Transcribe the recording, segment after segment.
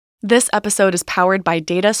This episode is powered by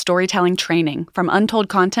Data Storytelling Training from Untold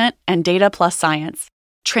Content and Data Plus Science.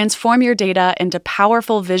 Transform your data into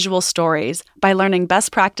powerful visual stories by learning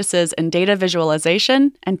best practices in data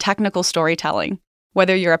visualization and technical storytelling.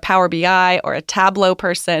 Whether you're a Power BI or a Tableau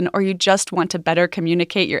person, or you just want to better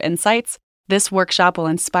communicate your insights, this workshop will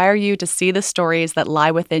inspire you to see the stories that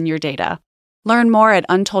lie within your data. Learn more at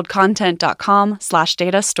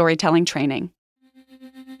untoldcontent.com/data storytelling training.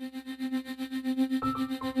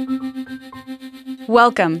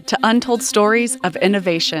 Welcome to Untold Stories of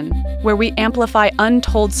Innovation, where we amplify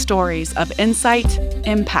untold stories of insight,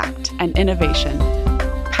 impact, and innovation.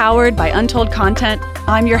 Powered by Untold Content,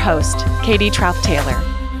 I'm your host, Katie Trouth-Taylor.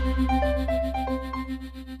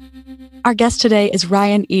 Our guest today is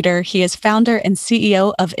Ryan Eder. He is founder and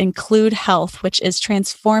CEO of Include Health, which is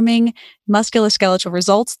transforming musculoskeletal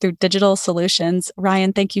results through digital solutions.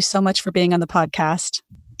 Ryan, thank you so much for being on the podcast.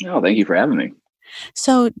 Oh, thank you for having me.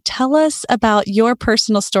 So tell us about your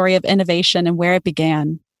personal story of innovation and where it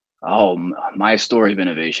began. Oh, my story of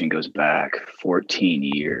innovation goes back 14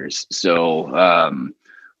 years. So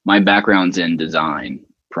my background's in design,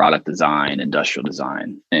 product design, industrial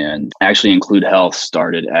design, and actually Include Health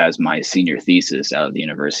started as my senior thesis out of the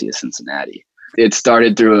University of Cincinnati. It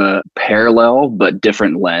started through a parallel but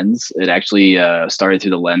different lens. It actually started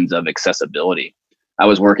through the lens of accessibility. I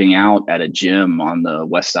was working out at a gym on the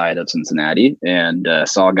west side of Cincinnati and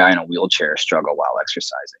saw a guy in a wheelchair struggle while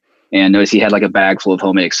exercising. And noticed he had like a bag full of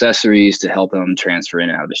homemade accessories to help him transfer in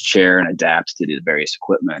and out of his chair and adapt to the various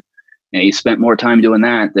equipment. And he spent more time doing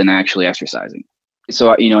that than actually exercising.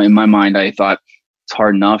 So, in my mind, I thought it's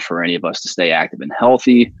hard enough for any of us to stay active and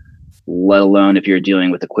healthy, let alone if you're dealing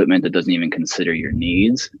with equipment that doesn't even consider your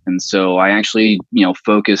needs. And so I actually,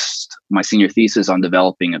 focused my senior thesis on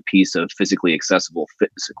developing a piece of physically accessible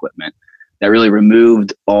fitness equipment that really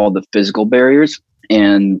removed all the physical barriers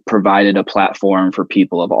and provided a platform for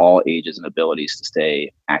people of all ages and abilities to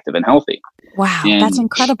stay active and healthy. Wow, that's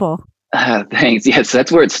incredible. Thanks. Yes,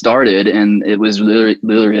 that's where it started. And it was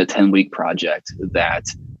literally a 10-week project that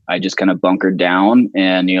I just kind of bunkered down.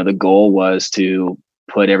 And, the goal was to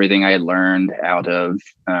put everything I had learned out of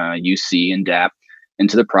UC and DAP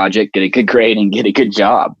into the project, get a good grade and get a good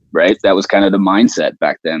job, right? That was kind of the mindset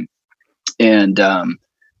back then. And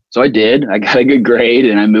so I did. I got a good grade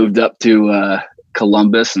and I moved up to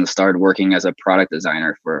Columbus and started working as a product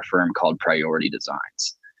designer for a firm called Priority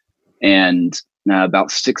Designs. And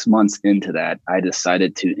about 6 months into that, I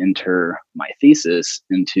decided to enter my thesis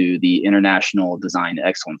into the International Design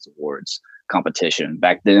Excellence Awards competition.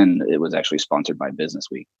 Back then, it was actually sponsored by Business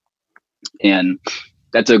Week. And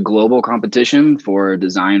that's a global competition for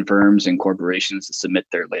design firms and corporations to submit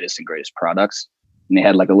their latest and greatest products. And they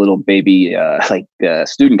had like a little baby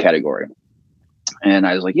student category. And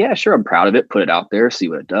I was like, yeah, sure, I'm proud of it. Put it out there, see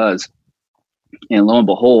what it does. And lo and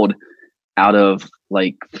behold, out of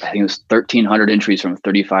I think it was 1,300 entries from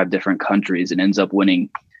 35 different countries, it ends up winning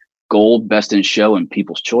gold, best in show, and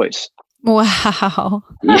people's choice. Wow.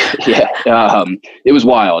 Yeah. It was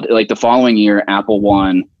wild. Like the following year, Apple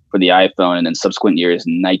won for the iPhone, and then subsequent years,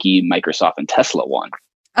 Nike, Microsoft, and Tesla won.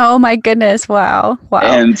 Oh my goodness. Wow.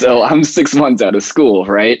 And so I'm 6 months out of school,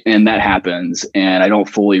 right? And that happens. And I don't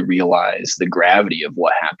fully realize the gravity of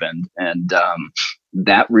what happened. And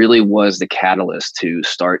that really was the catalyst to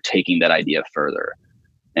start taking that idea further.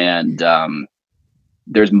 And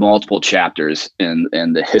there's multiple chapters in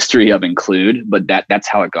the history of Include, but that's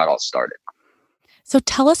how it got all started. So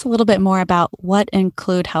tell us a little bit more about what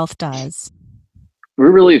Include Health does.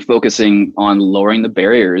 We're really focusing on lowering the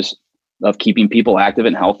barriers of keeping people active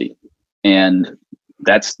and healthy. And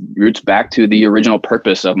that's roots back to the original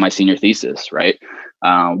purpose of my senior thesis, right?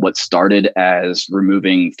 What started as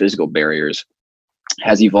removing physical barriers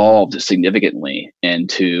has evolved significantly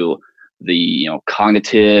into the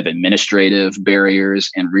cognitive, administrative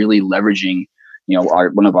barriers, and really leveraging,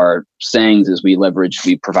 one of our sayings is we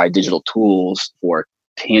provide digital tools for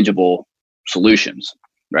tangible solutions,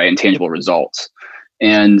 right? And tangible results.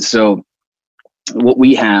 And so what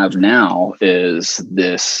we have now is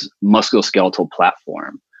this musculoskeletal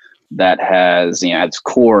platform that has, at its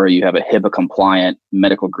core, you have a HIPAA compliant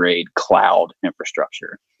medical grade cloud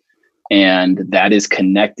infrastructure. And that is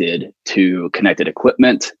connected to connected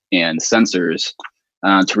equipment and sensors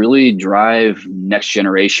to really drive next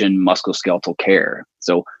generation musculoskeletal care.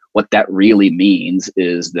 So what that really means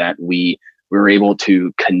is that we're able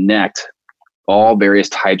to connect all various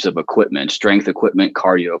types of equipment, strength equipment,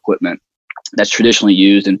 cardio equipment, that's traditionally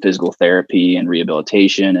used in physical therapy and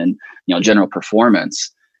rehabilitation and general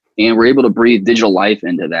performance, And we're able to breathe digital life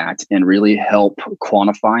into that and really help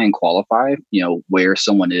quantify and qualify, where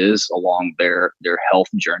someone is along their health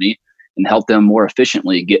journey and help them more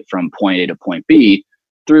efficiently get from point A to point B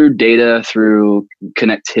through data, through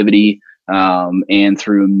connectivity, and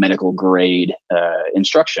through medical grade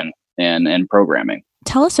instruction and programming.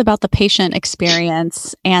 Tell us about the patient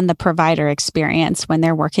experience and the provider experience when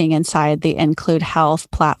they're working inside the Include Health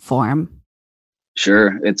platform.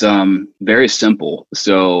 Sure. It's very simple.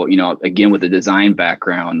 So, again, with the design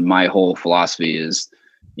background, my whole philosophy is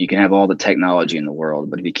you can have all the technology in the world,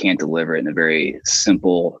 but if you can't deliver it in a very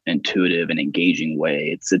simple, intuitive, and engaging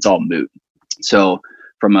way, it's all moot. So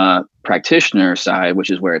from a practitioner side,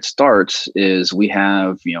 which is where it starts, is we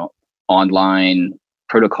have, online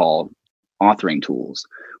protocol authoring tools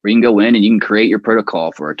where you can go in and you can create your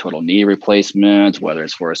protocol for a total knee replacement, whether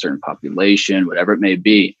it's for a certain population, whatever it may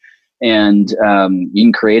be. And you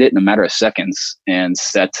can create it in a matter of seconds and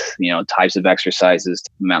set, types of exercises,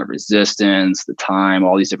 the amount of resistance, the time,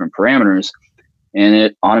 all these different parameters. And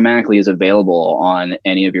it automatically is available on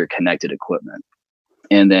any of your connected equipment.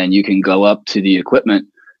 And then you can go up to the equipment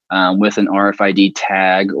with an RFID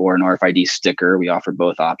tag or an RFID sticker. We offer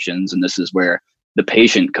both options. And this is where the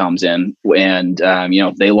patient comes in and,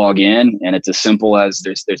 they log in, and it's as simple as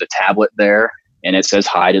there's a tablet there. And it says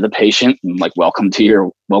hi to the patient, and like, welcome to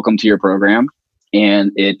your program.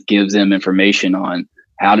 And it gives them information on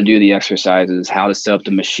how to do the exercises, how to set up the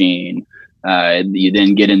machine. You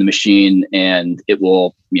then get in the machine and it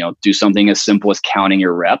will, do something as simple as counting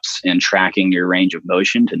your reps and tracking your range of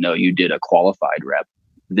motion to know you did a qualified rep.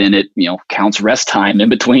 Then it, counts rest time in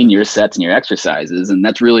between your sets and your exercises. And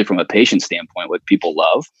that's really, from a patient standpoint, what people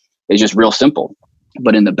love. It's just real simple.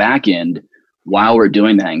 But in the back end, while we're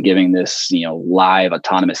doing that and giving this, live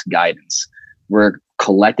autonomous guidance, we're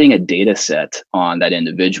collecting a data set on that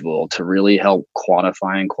individual to really help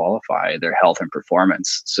quantify and qualify their health and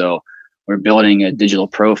performance. So we're building a digital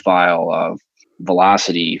profile of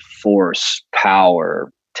velocity, force,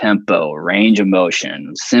 power, tempo, range of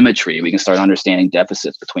motion, symmetry. We can start understanding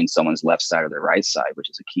deficits between someone's left side or their right side, which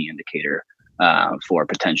is a key indicator for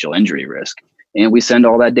potential injury risk. And we send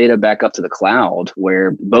all that data back up to the cloud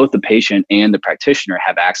where both the patient and the practitioner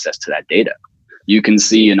have access to that data. You can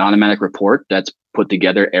see an automatic report that's put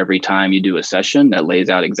together every time you do a session that lays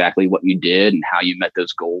out exactly what you did and how you met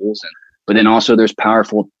those goals. But then also there's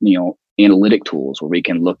powerful, analytic tools where we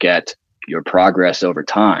can look at your progress over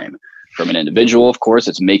time. From an individual, of course,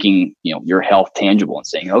 it's making, your health tangible and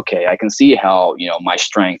saying, okay, I can see how, my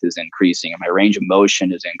strength is increasing and my range of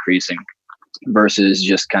motion is increasing, versus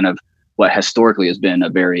just kind of what historically has been a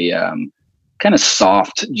very kind of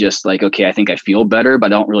soft, just like, okay, I think I feel better, but I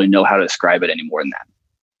don't really know how to describe it any more than that,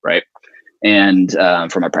 right? And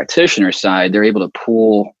from a practitioner side, they're able to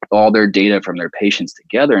pull all their data from their patients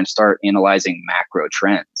together and start analyzing macro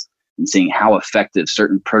trends and seeing how effective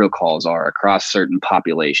certain protocols are across certain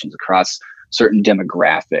populations, across certain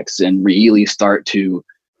demographics, and really start to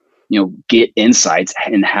get insights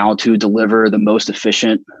in how to deliver the most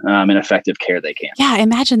efficient and effective care they can. Yeah, I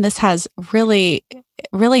imagine this has really,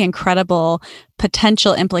 really incredible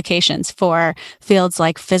potential implications for fields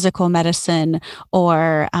like physical medicine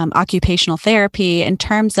or occupational therapy in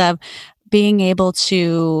terms of being able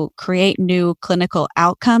to create new clinical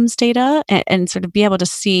outcomes data and sort of be able to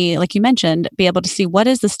see, like you mentioned, be able to see what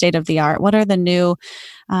is the state of the art, what are the new,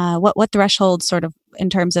 what thresholds sort of in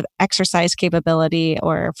terms of exercise capability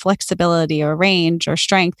or flexibility or range or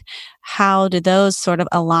strength, how do those sort of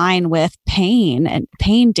align with pain and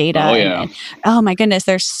pain data? Oh, yeah. Oh my goodness,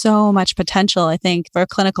 there's so much potential, I think, for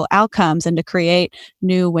clinical outcomes and to create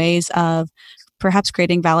new ways of perhaps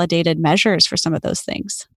creating validated measures for some of those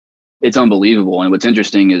things. It's unbelievable. And what's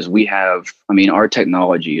interesting is our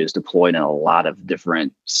technology is deployed in a lot of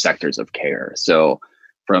different sectors of care. So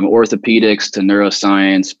from orthopedics to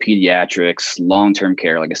neuroscience, pediatrics, long-term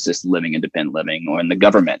care, like assisted living, independent living, or in the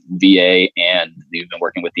government, VA, and we've been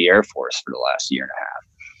working with the Air Force for the last year and a half.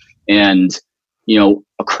 And,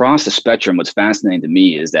 across the spectrum, what's fascinating to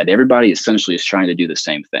me is that everybody essentially is trying to do the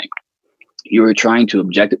same thing. You are trying to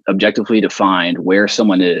objectively define where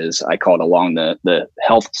someone is, I call it along the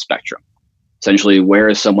health spectrum. Essentially, where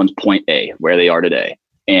is someone's point A, where they are today,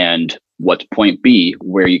 and what's point B,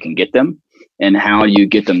 where you can get them, and how you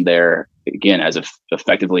get them there, again, as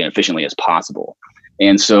effectively and efficiently as possible.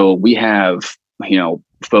 And so we have,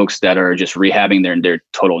 folks that are just rehabbing their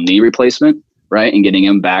total knee replacement, right, and getting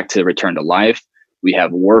them back to return to life. We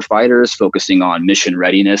have war fighters focusing on mission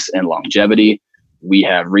readiness and longevity. We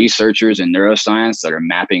have researchers in neuroscience that are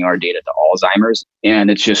mapping our data to Alzheimer's.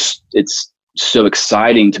 And it's so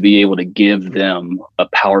exciting to be able to give them a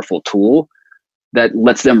powerful tool that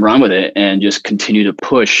lets them run with it and just continue to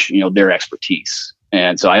push, their expertise.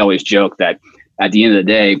 And so I always joke that at the end of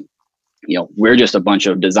the day, we're just a bunch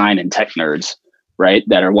of design and tech nerds, right?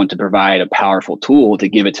 That are want to provide a powerful tool to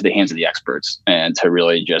give it to the hands of the experts and to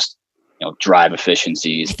really just, drive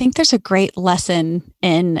efficiencies. I think there's a great lesson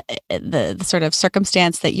in the sort of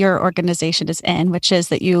circumstance that your organization is in, which is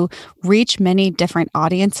that you reach many different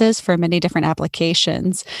audiences for many different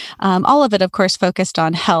applications. All of it, of course, focused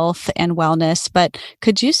on health and wellness. But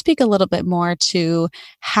could you speak a little bit more to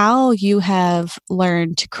how you have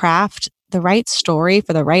learned to craft the right story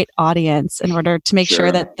for the right audience in order to make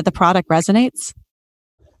sure that the product resonates?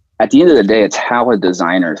 At the end of the day, it's how a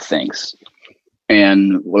designer thinks.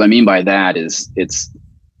 And what I mean by that is it's,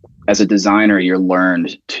 as a designer, you're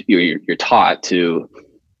taught to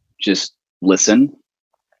just listen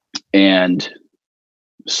and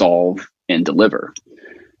solve and deliver.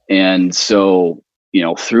 And so,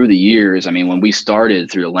 through the years, when we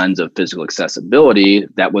started through the lens of physical accessibility,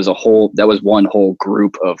 that was one whole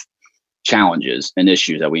group of challenges and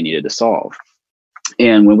issues that we needed to solve.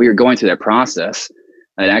 And when we were going through that process,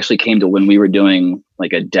 it actually came to when we were doing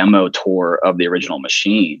like a demo tour of the original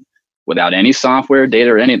machine without any software,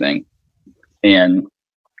 data, or anything. And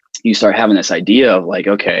you start having this idea of like,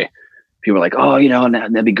 okay, people are like, oh,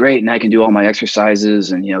 that'd be great. And I can do all my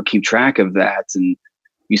exercises and, keep track of that. And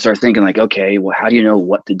you start thinking like, okay, well, how do you know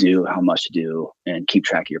what to do, how much to do, and keep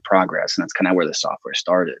track of your progress? And that's kind of where the software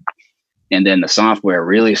started. And then the software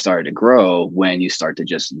really started to grow when you start to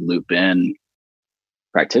just loop in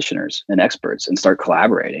practitioners and experts and start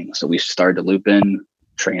collaborating. So we started to loop in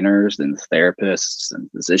trainers and therapists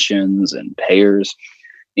and physicians and payers,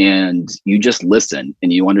 and you just listen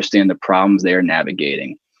and you understand the problems they're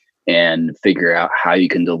navigating and figure out how you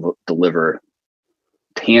can deliver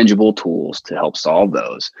tangible tools to help solve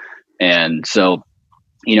those. And so,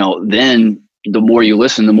 then the more you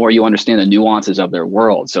listen, the more you understand the nuances of their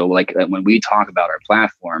world. So like when we talk about our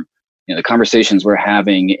platform, the conversations we're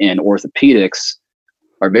having in orthopedics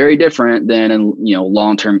are very different than in,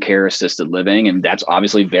 long-term care assisted living. And that's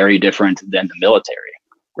obviously very different than the military,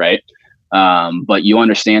 right? But you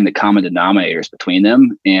understand the common denominators between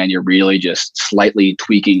them, and you're really just slightly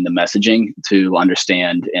tweaking the messaging to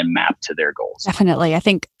understand and map to their goals. Definitely. I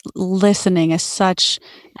think listening is such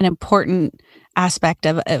an important aspect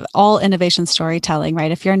of all innovation storytelling, right?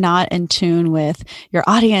 If you're not in tune with your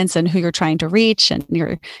audience and who you're trying to reach, and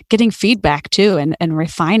you're getting feedback too and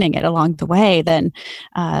refining it along the way, then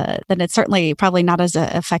it's certainly probably not as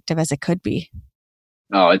effective as it could be.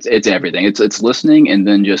 Oh, it's everything. It's listening and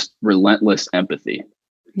then just relentless empathy.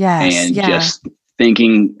 Yes. And just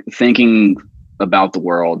thinking about the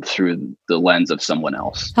world through the lens of someone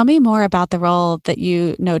else. Tell me more about the role that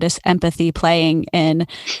you notice empathy playing in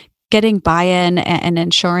getting buy-in and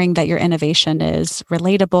ensuring that your innovation is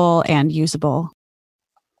relatable and usable.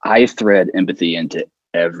 I thread empathy into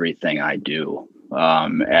everything I do.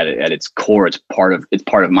 At its core, it's part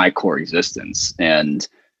of my core existence. And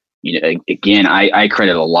again, I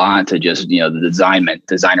credit a lot to just the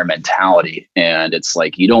designer mentality. And it's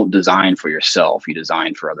like, you don't design for yourself; you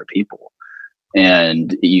design for other people.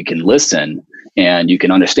 And you can listen and you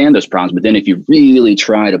can understand those problems. But then if you really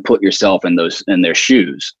try to put yourself in their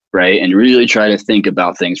shoes, right, and really try to think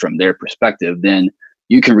about things from their perspective, then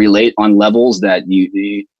you can relate on levels that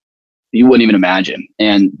you wouldn't even imagine.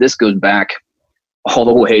 And this goes back all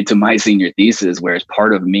the way to my senior thesis, where as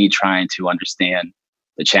part of me trying to understand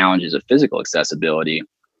the challenges of physical accessibility,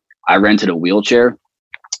 I rented a wheelchair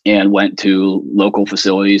and went to local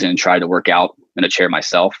facilities and tried to work out in a chair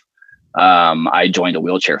myself. I joined a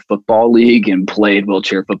wheelchair football league and played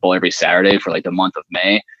wheelchair football every Saturday for like the month of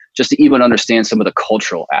May, just to even understand some of the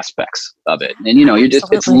cultural aspects of it. And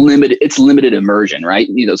it's limited immersion, right?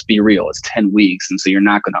 Let's be real, it's 10 weeks. And so you're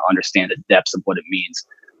not going to understand the depths of what it means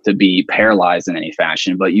to be paralyzed in any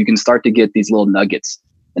fashion, but you can start to get these little nuggets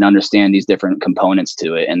and understand these different components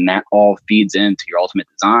to it. And that all feeds into your ultimate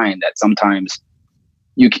design that sometimes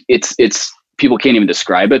it's people can't even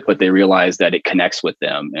describe it, but they realize that it connects with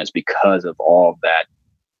them. And it's because of all of that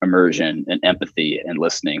immersion and empathy and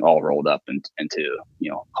listening all rolled up into,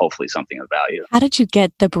 hopefully something of value. How did you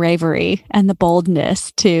get the bravery and the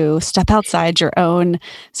boldness to step outside your own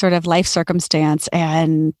sort of life circumstance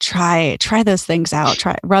and try those things out,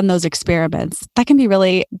 run those experiments? That can be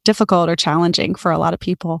really difficult or challenging for a lot of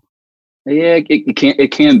people. Yeah,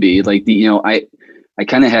 it can be like I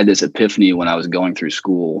kind of had this epiphany when I was going through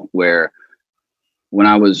school, where when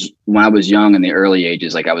I was young in the early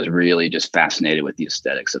ages, like I was really just fascinated with the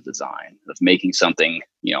aesthetics of design, of making something,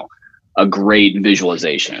 a great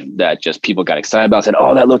visualization that just people got excited about, said,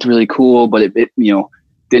 oh, that looked really cool. But it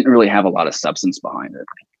didn't really have a lot of substance behind it.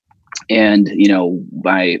 And,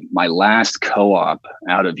 my last co-op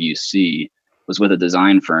out of UC was with a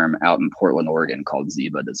design firm out in Portland, Oregon called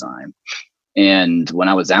Ziba Design. And when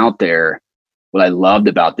I was out there, what I loved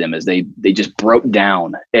about them is they just broke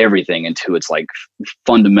down everything into its like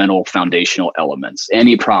fundamental foundational elements.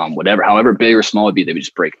 Any problem, whatever, however big or small it be, they would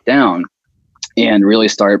just break it down and really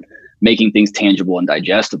start making things tangible and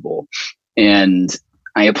digestible. And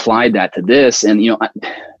I applied that to this. And,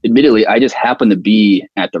 admittedly, I just happened to be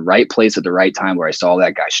at the right place at the right time where I saw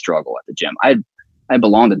that guy struggle at the gym. I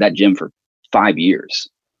belonged at that gym for 5 years.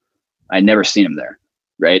 I'd never seen him there,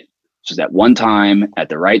 right? Just at one time, at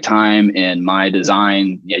the right time in my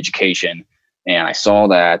design education. And I saw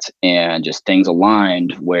that and just things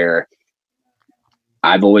aligned where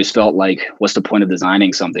I've always felt like, what's the point of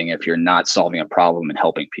designing something if you're not solving a problem and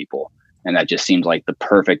helping people? And that just seems like the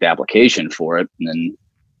perfect application for it. And then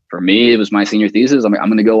for me, it was my senior thesis. I'm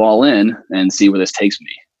going to go all in and see where this takes me.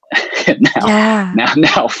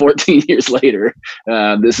 now, 14 years later,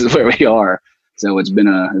 this is where we are. So it's been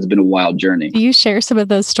a wild journey. Do you share some of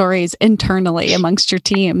those stories internally amongst your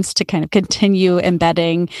teams to kind of continue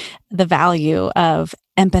embedding the value of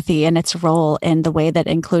empathy and its role in the way that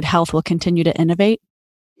Include Health will continue to innovate?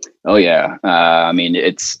 Oh yeah.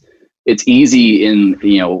 It's easy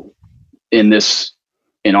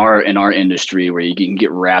in our industry where you can get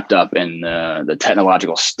wrapped up in the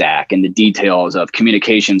technological stack and the details of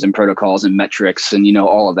communications and protocols and metrics and,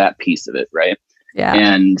 all of that piece of it. Right. Yeah.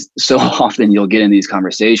 And so often you'll get in these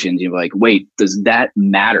conversations, you're like, wait, does that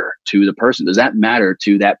matter to the person? Does that matter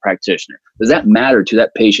to that practitioner? Does that matter to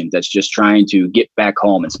that patient that's just trying to get back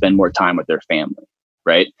home and spend more time with their family?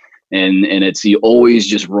 Right. And you always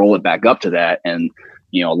just roll it back up to that. And,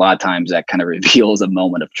 a lot of times that kind of reveals a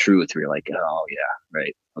moment of truth where you're like, oh yeah,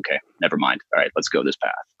 right. Okay. Never mind. All right, let's go this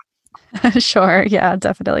path. Sure. Yeah,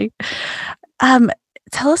 definitely.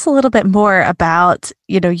 Tell us a little bit more about,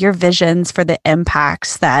 your visions for the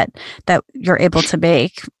impacts that you're able to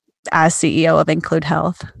make as CEO of Include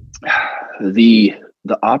Health. The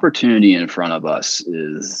opportunity in front of us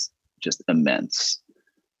is just immense.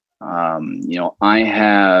 I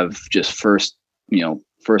have just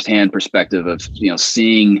firsthand perspective of,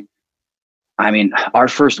 seeing, our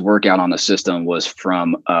first workout on the system was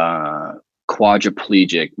from a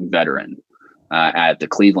quadriplegic veteran at the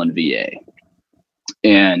Cleveland VA.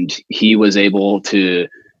 And he was able to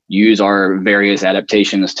use our various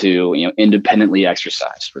adaptations to, independently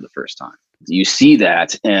exercise for the first time. You see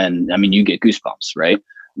that and you get goosebumps, right?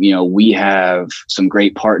 We have some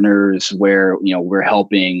great partners where, we're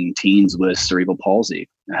helping teens with cerebral palsy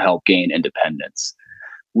help gain independence.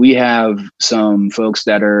 We have some folks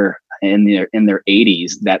that are in their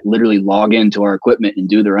 80s that literally log into our equipment and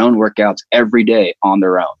do their own workouts every day on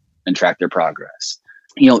their own and track their progress.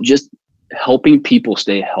 Just helping people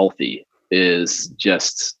stay healthy is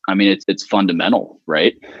just, it's fundamental,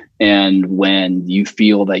 right? And when you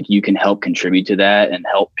feel like you can help contribute to that and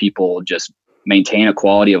help people just maintain a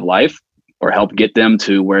quality of life or help get them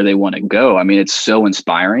to where they want to go, it's so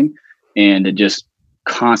inspiring, and it just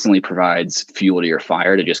constantly provides fuel to your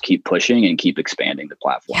fire to just keep pushing and keep expanding the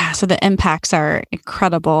platform. Yeah, so the impacts are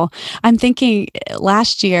incredible. I'm thinking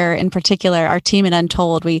last year in particular, our team at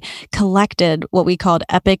Untold, we collected what we called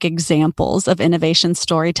epic examples of innovation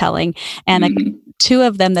storytelling. And two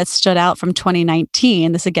of them that stood out from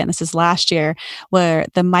 2019, this is last year, were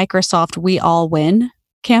the Microsoft We All Win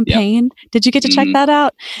campaign. Yep. Did you get to check that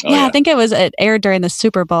out? Yeah, I think it aired during the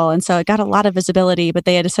Super Bowl. And so it got a lot of visibility, but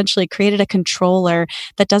they had essentially created a controller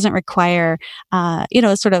that doesn't require,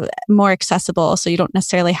 sort of more accessible. So you don't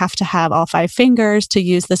necessarily have to have all 5 fingers to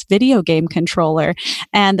use this video game controller.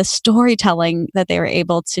 And the storytelling that they were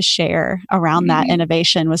able to share around that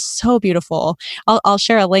innovation was so beautiful. I'll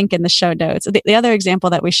share a link in the show notes. The other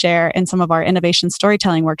example that we share in some of our innovation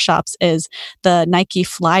storytelling workshops is the Nike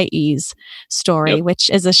Fly Ease story,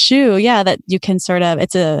 which is a shoe, that you can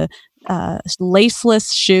it's a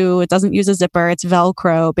laceless shoe. It doesn't use a zipper. It's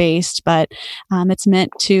Velcro based, but it's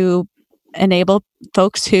meant to enable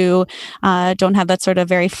folks who don't have that sort of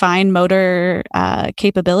very fine motor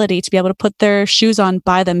capability to be able to put their shoes on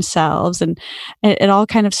by themselves. And it all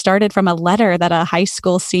kind of started from a letter that a high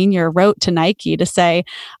school senior wrote to Nike to say,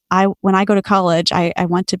 when I go to college, I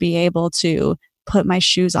want to be able to put my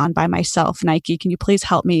shoes on by myself. Nike, can you please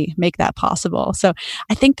help me make that possible? So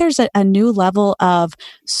I think there's a new level of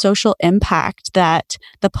social impact that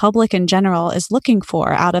the public in general is looking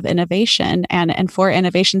for out of innovation, and for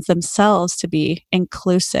innovations themselves to be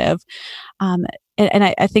inclusive. And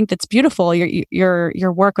I think that's beautiful.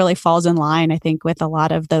 Your work really falls in line, I think, with a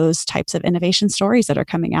lot of those types of innovation stories that are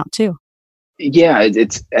coming out too. Yeah,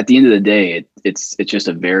 it's at the end of the day, it's just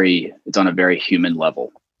it's on a very human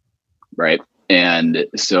level, right? And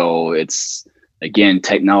so it's, again,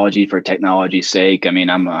 technology for technology's sake. I mean,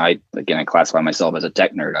 I classify myself as a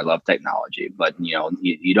tech nerd. I love technology, but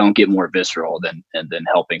you don't get more visceral than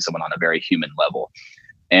helping someone on a very human level.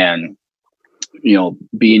 And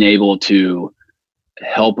being able to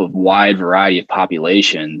help a wide variety of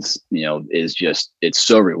populations, is just, it's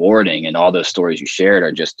so rewarding. And all those stories you shared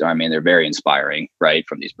are just, I mean, they're very inspiring, right,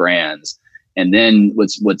 from these brands. And then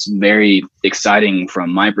what's very exciting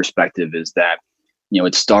from my perspective is that,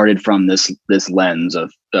 it started from this lens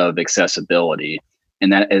of accessibility.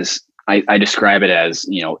 And that is, I describe it as,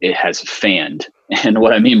 it has fanned. And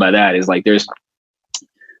what I mean by that is, like, there's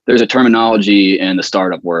a terminology in the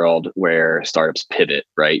startup world where startups pivot,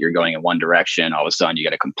 right? You're going in one direction, all of a sudden you got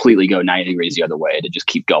to completely go 90 degrees the other way to just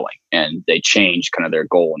keep going. And they change kind of their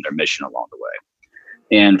goal and their mission along the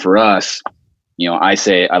way. And for us,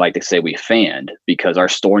 I like to say we fanned, because our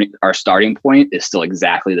starting point is still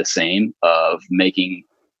exactly the same, of making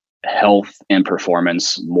health and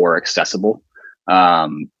performance more accessible.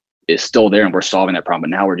 Is still there, and we're solving that problem,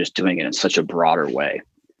 but now we're just doing it in such a broader way.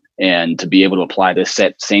 And to be able to apply this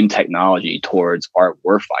same technology towards our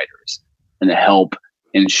warfighters and to help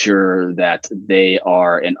ensure that they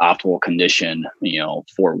are in optimal condition,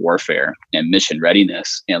 for warfare and mission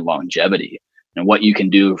readiness and longevity, and what you can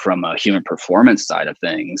do from a human performance side of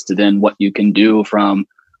things to then what you can do from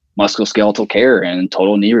musculoskeletal care and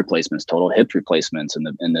total knee replacements, total hip replacements, and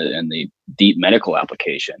the deep medical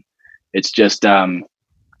application. It's just, I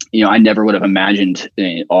never would have imagined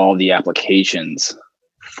all the applications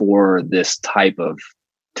for this type of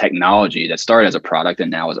technology that started as a product and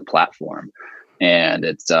now as a platform. And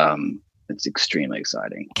it's extremely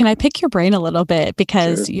exciting. Can I pick your brain a little bit?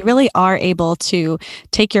 Because Sure. You really are able to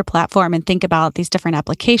take your platform and think about these different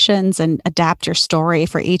applications and adapt your story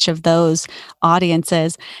for each of those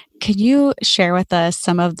audiences. Can you share with us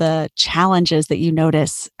some of the challenges that you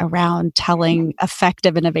notice around telling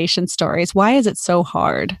effective innovation stories? Why is it so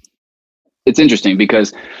hard? It's interesting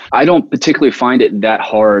because I don't particularly find it that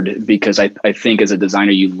hard, because I think as a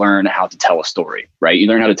designer, you learn how to tell a story, right? You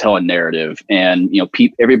learn how to tell a narrative, and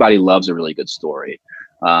everybody loves a really good story.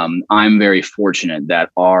 I'm very fortunate that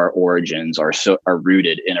our origins are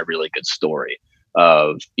rooted in a really good story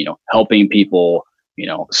of helping people,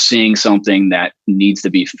 seeing something that needs to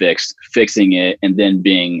be fixed, fixing it, and then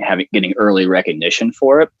getting early recognition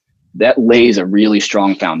for it. That lays a really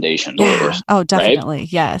strong foundation. Yeah. Oh, definitely.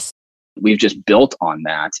 Right? Yes. We've just built on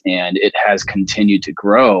that, and it has continued to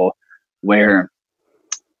grow, where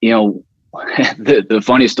the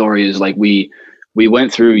funny story is, like, we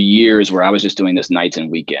went through years where I was just doing this nights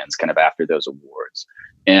and weekends kind of after those awards,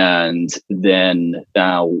 and then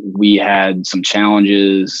we had some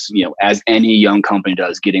challenges, as any young company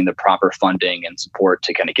does, getting the proper funding and support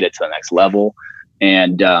to kind of get it to the next level.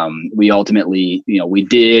 And we ultimately, we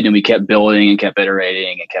did, and we kept building and kept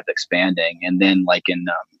iterating and kept expanding. And then, like, in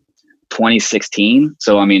 2016.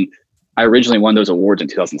 So, I mean, I originally won those awards in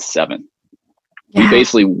 2007. Yeah.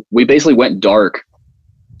 We basically went dark.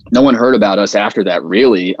 No one heard about us after that,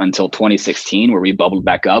 really, until 2016, where we bubbled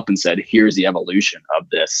back up and said, here's the evolution of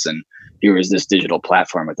this. And here is this digital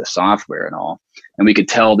platform with the software and all. And we could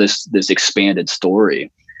tell this expanded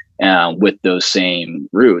story with those same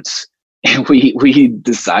roots. And we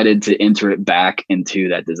decided to enter it back into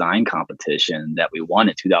that design competition that we won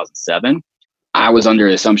in 2007. I was under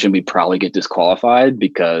the assumption we'd probably get disqualified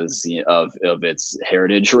because of its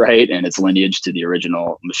heritage, right, and its lineage to the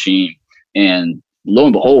original machine. And lo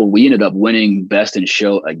and behold, we ended up winning Best in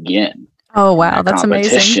Show again. Oh, wow. That's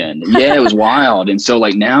amazing. Yeah, it was wild. And so,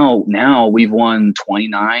 like, now we've won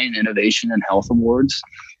 29 innovation and health awards.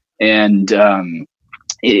 And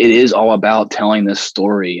it is all about telling this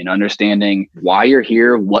story and understanding why you're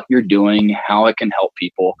here, what you're doing, how it can help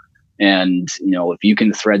people. And, if you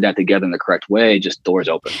can thread that together in the correct way, just doors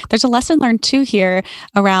open. There's a lesson learned too here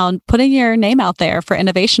around putting your name out there for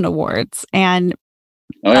innovation awards and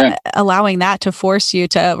allowing that to force you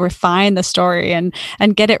to refine the story and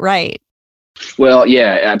get it right. Well,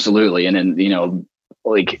 yeah, absolutely. And then,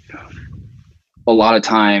 like, a lot of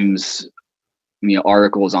times,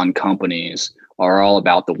 articles on companies are all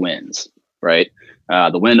about the wins, right?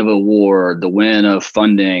 The win of an award, the win of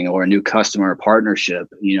funding, or a new customer partnership.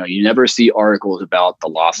 You never see articles about the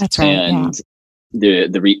losses. That's right, and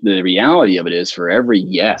the reality of it is, for every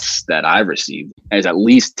yes that I've received, is at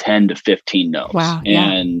least 10 to 15 no's. Wow.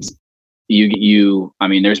 And I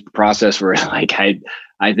mean, there's a process where, like,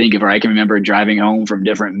 I think if I can remember driving home from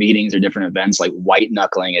different meetings or different events, like white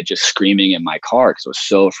knuckling it, just screaming in my car because I was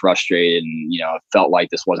so frustrated and, felt like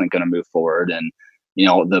this wasn't going to move forward. And,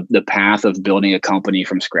 the path of building a company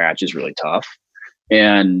from scratch is really tough.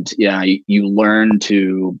 And you learn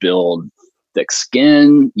to build thick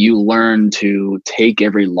skin. You learn to take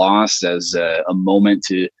every loss as a moment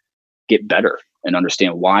to get better and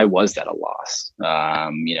understand why was that a loss,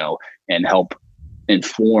 and help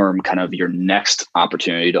inform kind of your next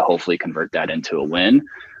opportunity to hopefully convert that into a win.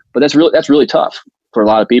 But that's really tough for a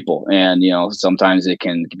lot of people. And, sometimes it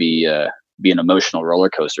can be an emotional roller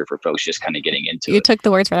coaster for folks just kind of getting into it. You took the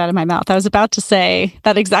words right out of my mouth. I was about to say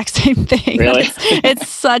that exact same thing. Really? It's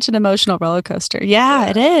such an emotional roller coaster. Yeah,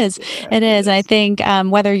 it is. It is. And I think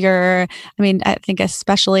whether I think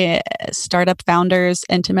especially startup founders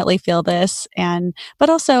intimately feel this. But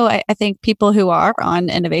also I think people who are on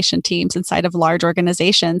innovation teams inside of large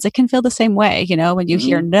organizations, it can feel the same way, when you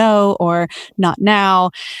hear no or not now,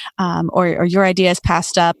 or your idea is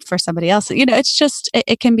passed up for somebody else. It's just,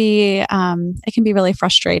 it can be really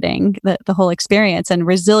frustrating, the whole experience. And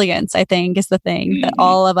resilience, I think, is the thing that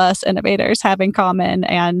all of us innovators have in common,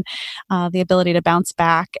 and the ability to bounce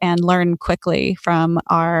back and learn quickly from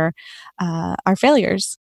our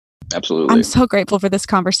failures. Absolutely. I'm so grateful for this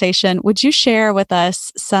conversation. Would you share with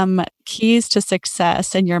us some keys to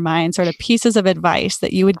success in your mind, sort of pieces of advice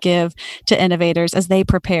that you would give to innovators as they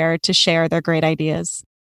prepare to share their great ideas?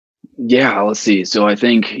 Yeah, let's see. So I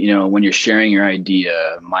think, when you're sharing your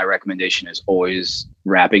idea, my recommendation is always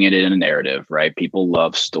wrapping it in a narrative, right? People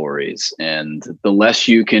love stories. And the less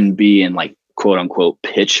you can be in like quote unquote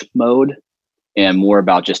pitch mode and more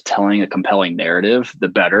about just telling a compelling narrative, the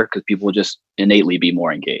better, because people will just innately be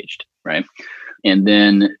more engaged, right? And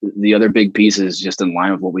then the other big piece is just in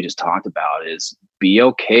line with what we just talked about is be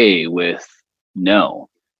okay with no.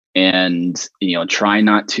 And, try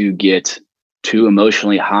not to get too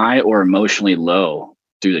emotionally high or emotionally low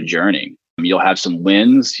through the journey. You'll have some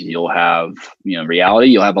wins. You'll have, reality,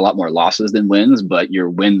 you'll have a lot more losses than wins, but your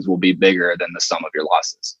wins will be bigger than the sum of your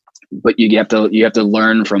losses. But you have to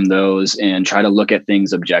learn from those and try to look at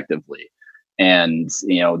things objectively. And,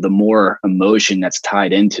 the more emotion that's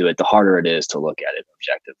tied into it, the harder it is to look at it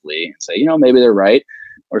objectively and say, maybe they're right,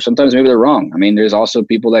 or sometimes maybe they're wrong. I mean, there's also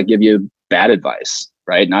people that give you bad advice,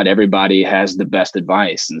 right? Not everybody has the best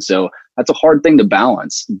advice. And so that's a hard thing to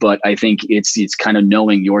balance, but I think it's kind of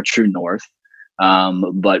knowing your true north,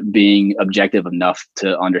 but being objective enough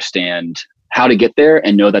to understand how to get there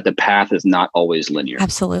and know that the path is not always linear.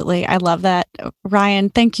 Absolutely. I love that. Ryan,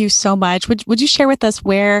 thank you so much. Would you share with us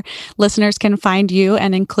where listeners can find you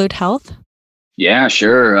and Include Health? Yeah,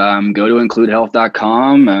 sure. Go to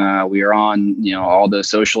includehealth.com. We are on, all the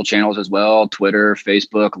social channels as well: Twitter,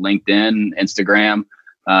 Facebook, LinkedIn, Instagram.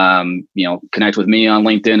 Connect with me on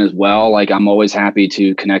LinkedIn as well. Like, I'm always happy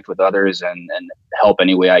to connect with others and help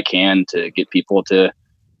any way I can to get people to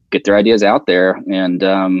get their ideas out there and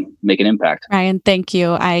make an impact. Ryan, thank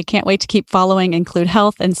you. I can't wait to keep following Include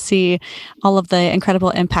Health and see all of the incredible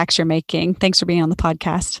impacts you're making. Thanks for being on the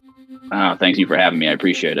podcast. Thank you for having me. I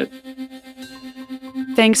appreciate it.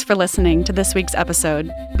 Thanks for listening to this week's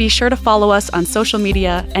episode. Be sure to follow us on social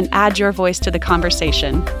media and add your voice to the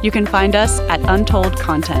conversation. You can find us at Untold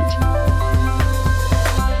Content.